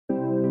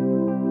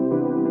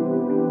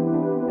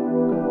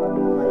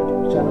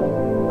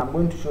channel. I'm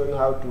going to show you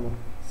how to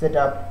set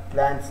up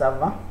client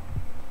server.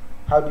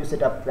 How do you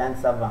set up client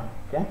server?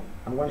 Okay,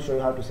 I'm going to show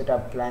you how to set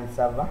up client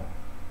server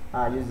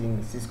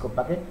using Cisco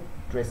packet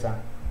tracer.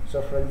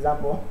 So for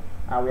example,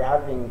 we're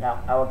having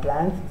our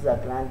clients. These are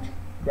clients,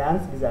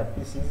 these are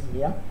PCs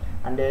here,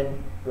 and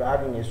then we're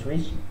having a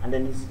switch, and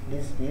then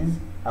this is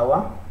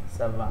our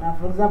server. Now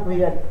for example,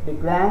 here the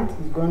client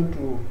is going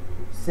to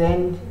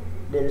send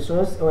the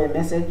resource or a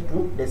message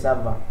to the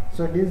server.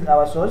 So this is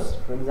our source.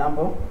 For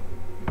example,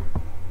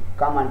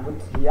 come and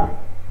put here,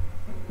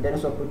 then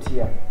also put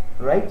here,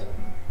 right?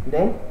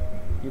 Then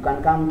you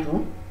can come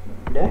to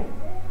the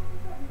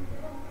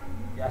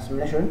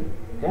assimilation.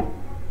 Okay,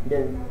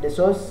 then the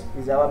source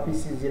is our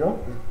PC0,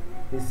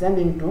 is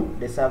sending to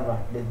the server.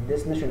 The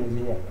destination is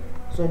here.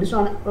 So this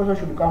one also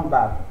should come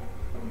back,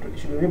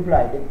 should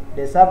reply.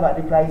 The server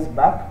replies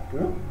back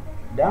to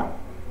the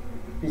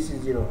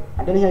PC0,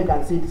 and then here you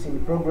can see it's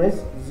in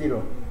progress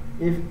 0.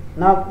 If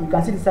now you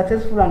can see it's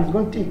successful and it's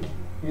going to tick.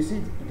 You see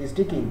it is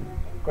ticking,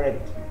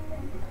 correct.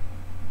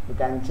 You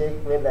can check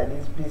whether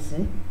this PC,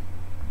 you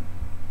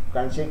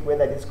can check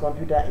whether this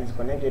computer is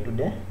connected to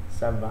the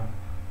server.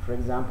 For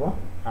example,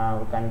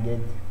 we can get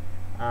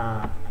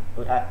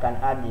we can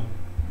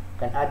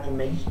add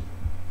image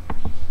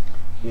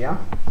here.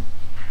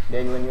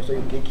 Then when you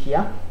click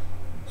here,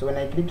 so when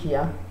I click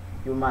here,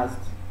 you must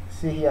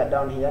see here,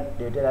 down here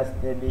they tell us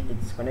maybe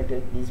it's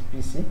connected, this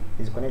PC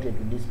is connected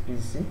to this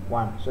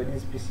PC1, so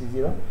this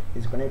PC0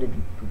 is connected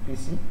to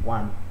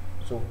PC1.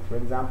 So for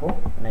example,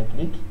 when I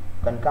click,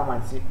 you can come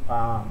and see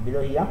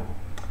below here,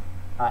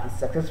 it's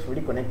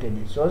successfully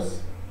connected.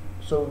 Source,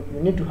 so you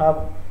need to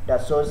have the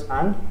source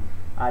and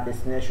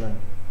destination.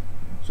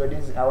 So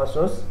this is our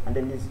source, and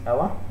then this is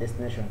our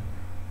destination.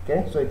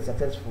 Okay, so it's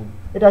successful.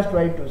 Let us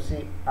try to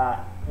see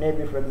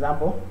maybe for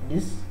example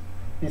this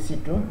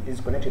PC2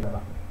 is connected.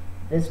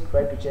 Let's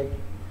try to check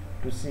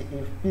to see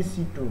if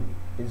PC2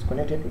 is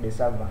connected to the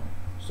server.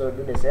 So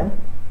do the same,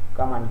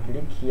 come and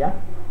click here.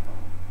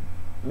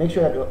 Make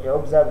sure that you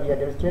observe here,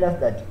 they tell us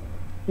that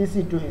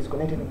PC2 is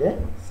connected to the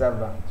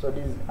server. So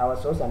this is our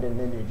source, and then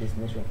the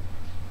destination.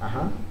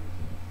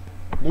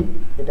 Click,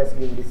 let us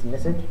give this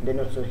message. Then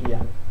also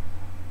here,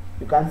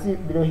 you can see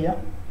below here,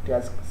 it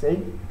has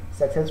said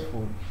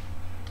successful.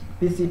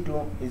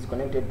 PC2 is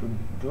connected to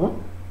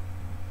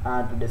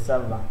the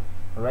server,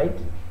 right?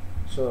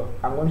 So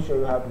I'm going to show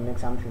you how to make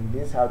something.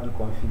 This is how to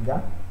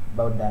configure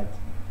about that.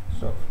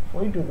 So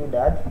for you to do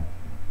that,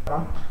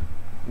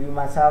 you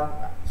must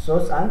have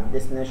source and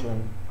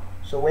destination.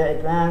 So where a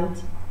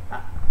client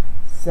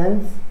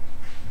sends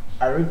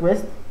a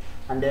request,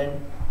 and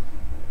then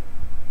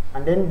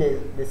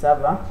the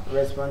server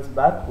responds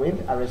back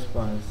with a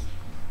response.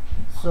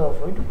 So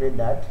for you to create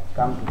that,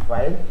 come to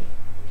File,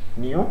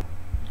 New.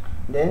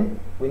 Then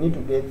we need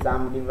to get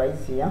some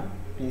device here,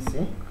 PC.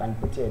 You can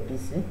put here a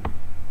PC.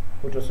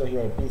 Put also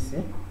here a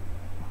PC,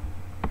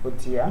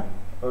 put here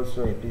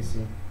also a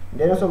PC.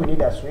 Then also we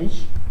need a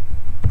switch.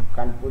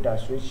 Can put a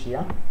switch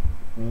here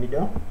in the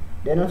middle.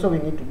 Then also we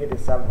need to get a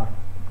server.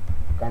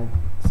 Can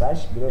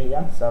search below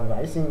here, server.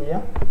 I see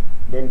here.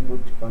 Then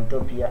put on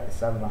top here a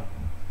server.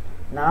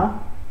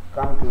 Now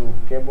come to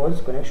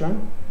cables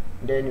connection.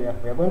 Then we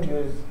are going to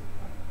use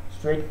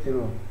straight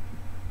through.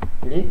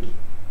 Click,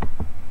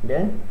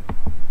 then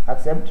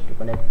accept to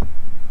connect.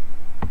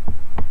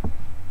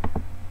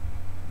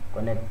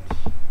 Connect.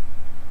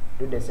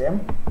 Do the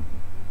same.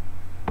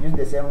 Use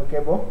the same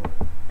cable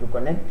to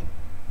connect.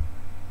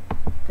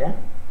 Okay.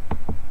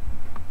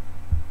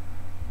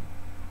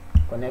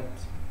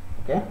 Connect.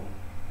 Okay.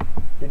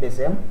 Do the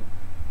same.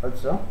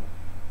 Also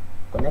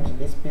connect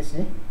this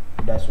PC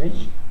to the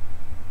switch.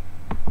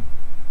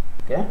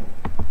 Okay.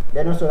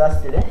 Then also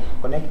lastly,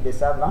 connect the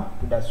server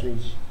to the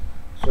switch.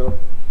 So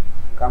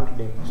come to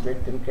the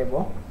straight through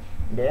cable.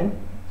 Then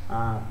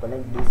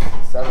connect this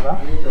server,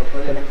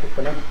 connect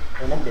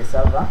the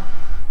server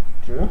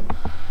to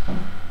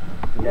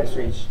the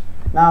switch.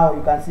 Now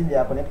you can see they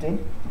are connected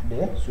to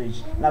the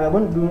switch. Now we're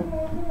going to do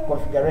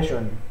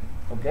configuration.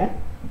 Okay,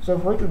 so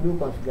for you to do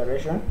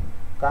configuration,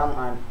 come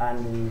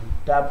and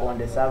tap on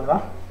the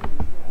server.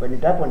 When you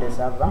tap on the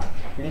server,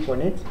 click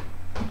on it,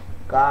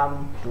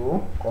 come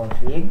to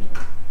config.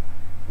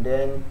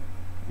 Then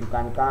you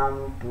can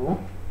come to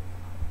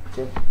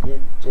check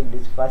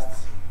this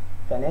fast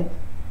Ethernet.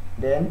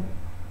 Then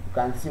you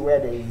can see where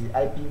there is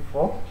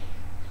IP4.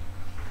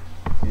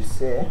 You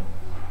say you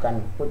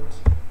can put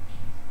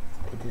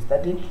it is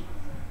static.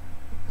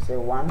 Say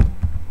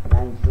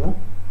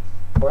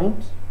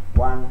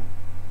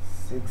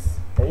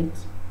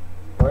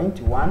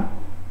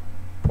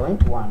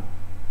 192.168.1.1.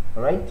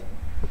 Right?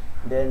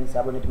 Then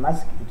subnet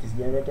mask, it is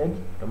generated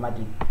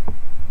automatic.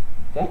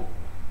 Okay.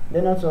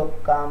 Then also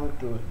come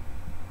to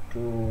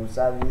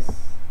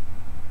service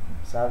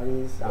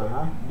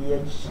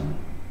DHCP.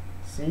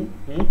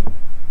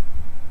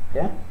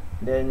 Okay,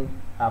 then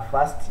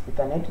fast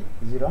Ethernet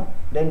 0.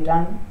 Then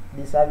turn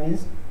the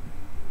service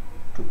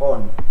to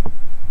on.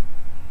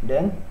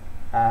 Then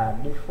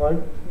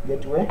default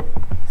gateway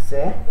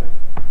say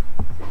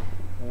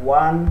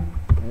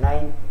 192.168.1.1.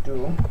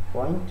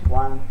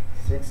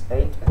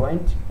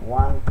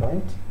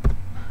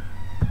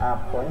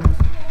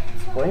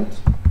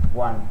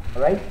 192.168.1.1.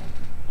 Right?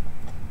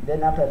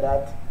 Then after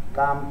that,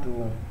 come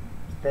to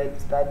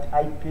start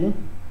IP.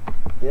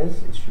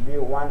 Yes, it should be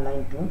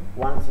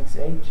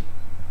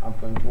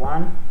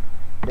 192.168.1.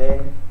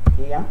 Then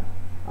here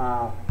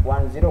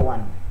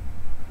 101.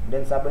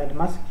 Then subnet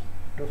mask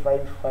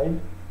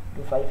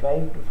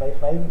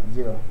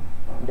 255.255.255.0.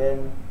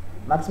 Then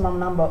maximum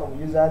number of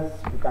users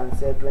you can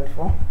say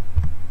 24.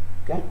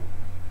 Okay,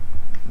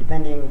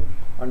 depending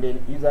on the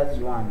users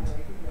you want.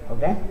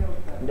 Okay,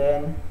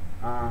 then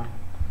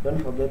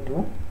don't forget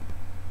to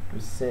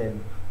save.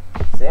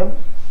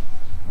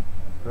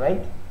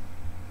 Right?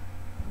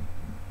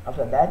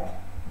 After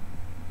that,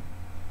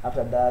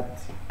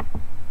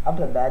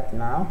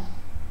 now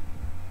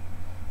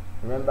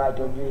remember I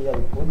told you here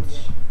you put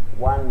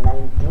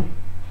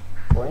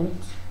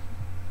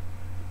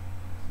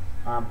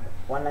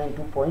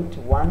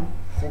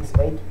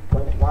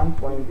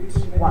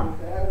 192.168.1.1.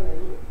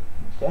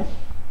 Okay,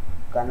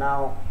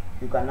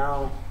 you can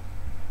now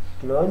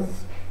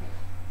close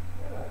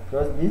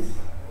this.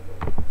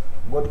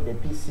 Go to the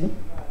PC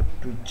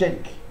to check.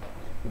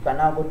 You can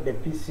now go to the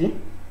PC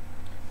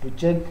to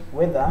check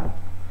whether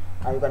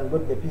you can go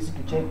to the PC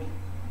to check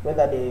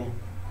whether the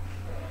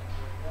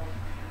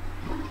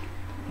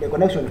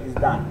connection is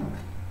done.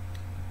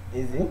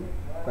 Is it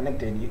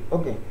connected?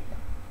 Okay.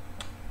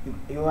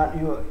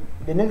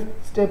 The next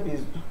step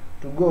is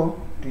to go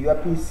to your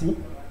PC,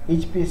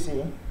 each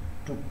PC,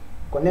 to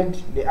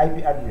connect the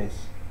IP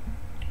address.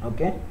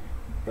 Okay,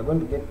 you're going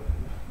to get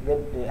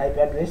the IP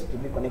address to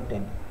be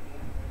connected.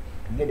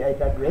 To get the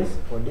IP address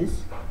for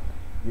this,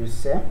 you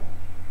say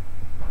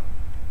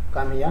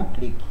come here,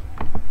 click.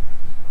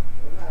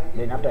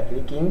 Then after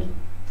clicking,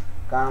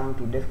 come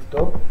to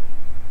desktop.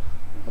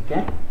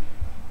 Okay,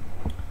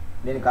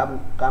 then come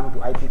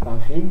to IP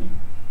config.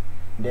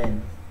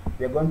 Then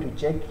we are going to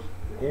check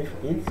if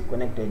it's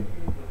connected.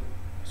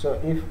 So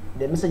if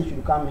the message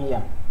should come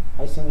here,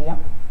 I see here.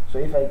 So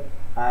if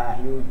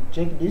you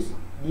check this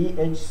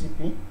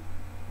DHCP,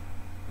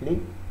 click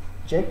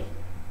check.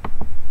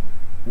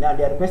 Now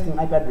they are requesting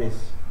IP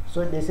address.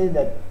 So they say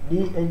that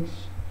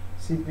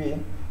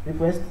DHCP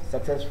request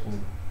successful.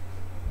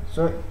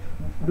 So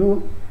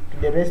do to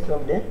the rest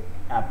of the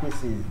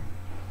PCs.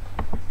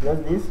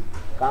 Close this.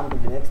 Come to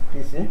the next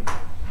PC.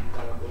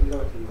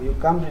 You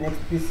come to the next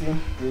PC.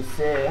 You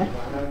say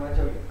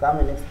come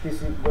to the next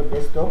PC. Go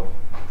desktop.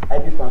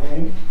 IP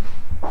config.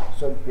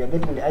 So we are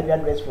getting the IP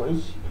address for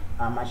each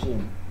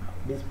machine.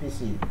 This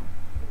PC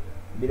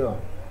below.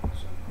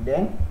 So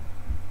then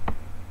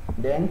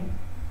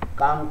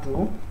come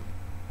to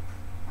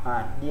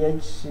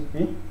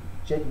DHCP.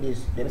 Check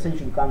this. The message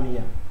should come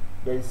here.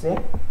 They'll say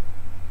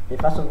they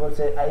first of all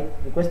say I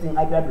requesting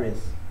IP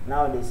address.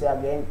 Now they say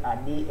again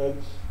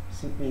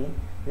DHCP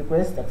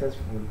request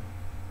successful.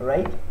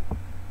 Right?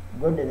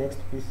 Go to the next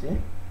PC.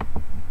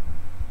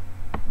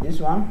 This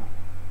one,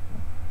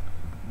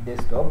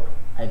 desktop,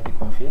 IP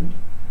config.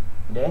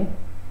 Then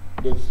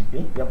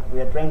DHCP.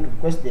 We are trying to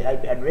request the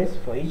IP address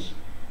for each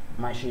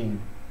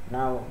machine.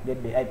 Now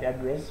get the IP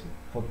address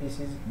for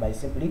PCs by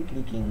simply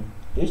clicking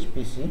each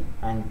PC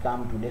and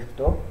come to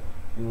desktop.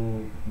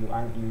 You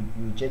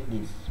check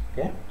this.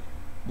 Okay,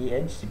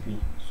 DHCP.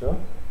 So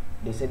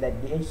they say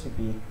that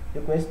DHCP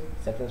request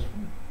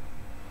successful.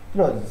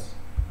 Close.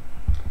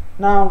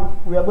 Now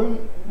we are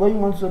going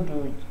also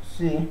to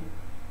see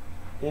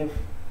if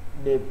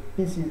the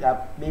PCs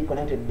are being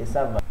connected to the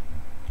server.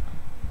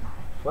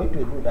 For you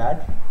to do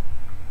that,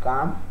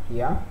 come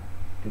here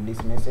to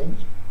this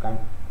message.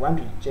 Want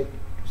to check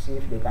to see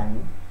if they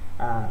can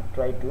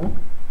try to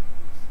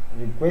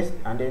request,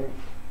 and then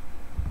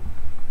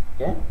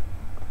okay,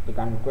 they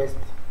can request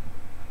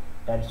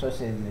the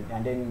resources,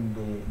 and then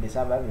the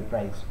server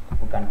replies.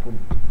 We can put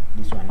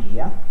this one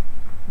here.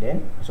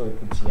 Then so we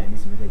put here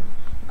this message.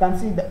 You can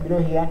see that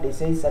below here they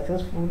say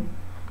successful.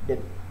 The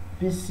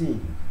PC,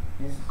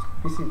 this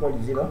PC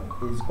called 0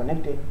 is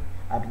connected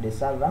to the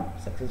server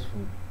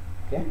successful.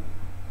 Okay,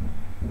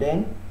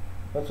 then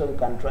also we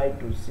can try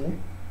to see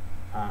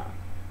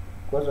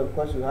because of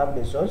course we have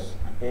the source,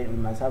 and then we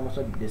must have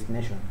also the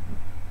destination.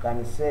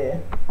 Can say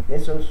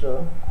let's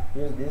also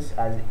use this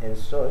as a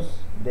source,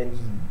 then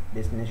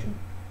destination.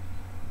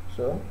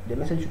 So the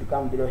message should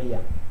come below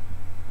here.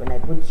 When I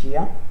put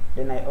here,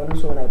 then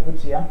when I put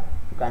here,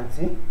 you can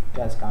see it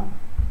has come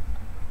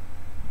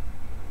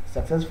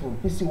successful.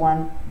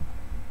 PC1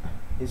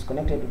 is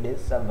connected to the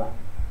server,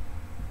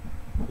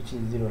 which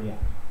is 0 here.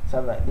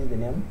 Server is the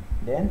name,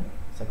 then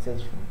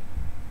successful.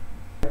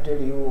 I tell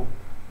you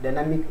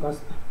dynamic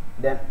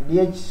the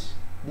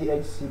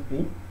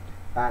DHCP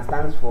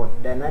stands for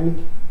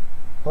Dynamic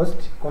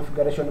Host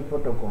Configuration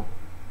Protocol.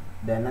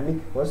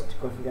 Dynamic Host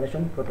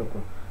Configuration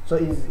Protocol. So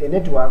is a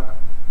network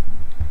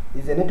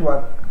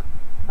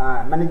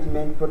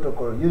management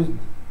protocol used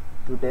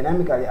to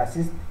dynamically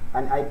assist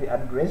an IP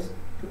address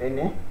to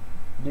any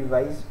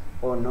device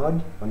or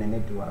node on a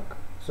network.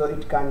 So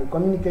it can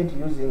communicate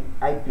using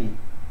IP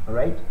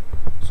Alright,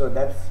 so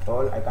that's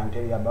all I can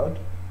tell you about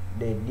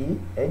the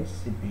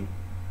DHCP.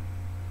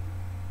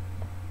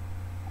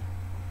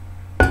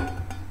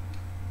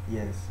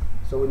 Yes,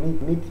 so we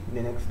meet in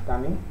the next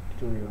coming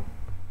tutorial.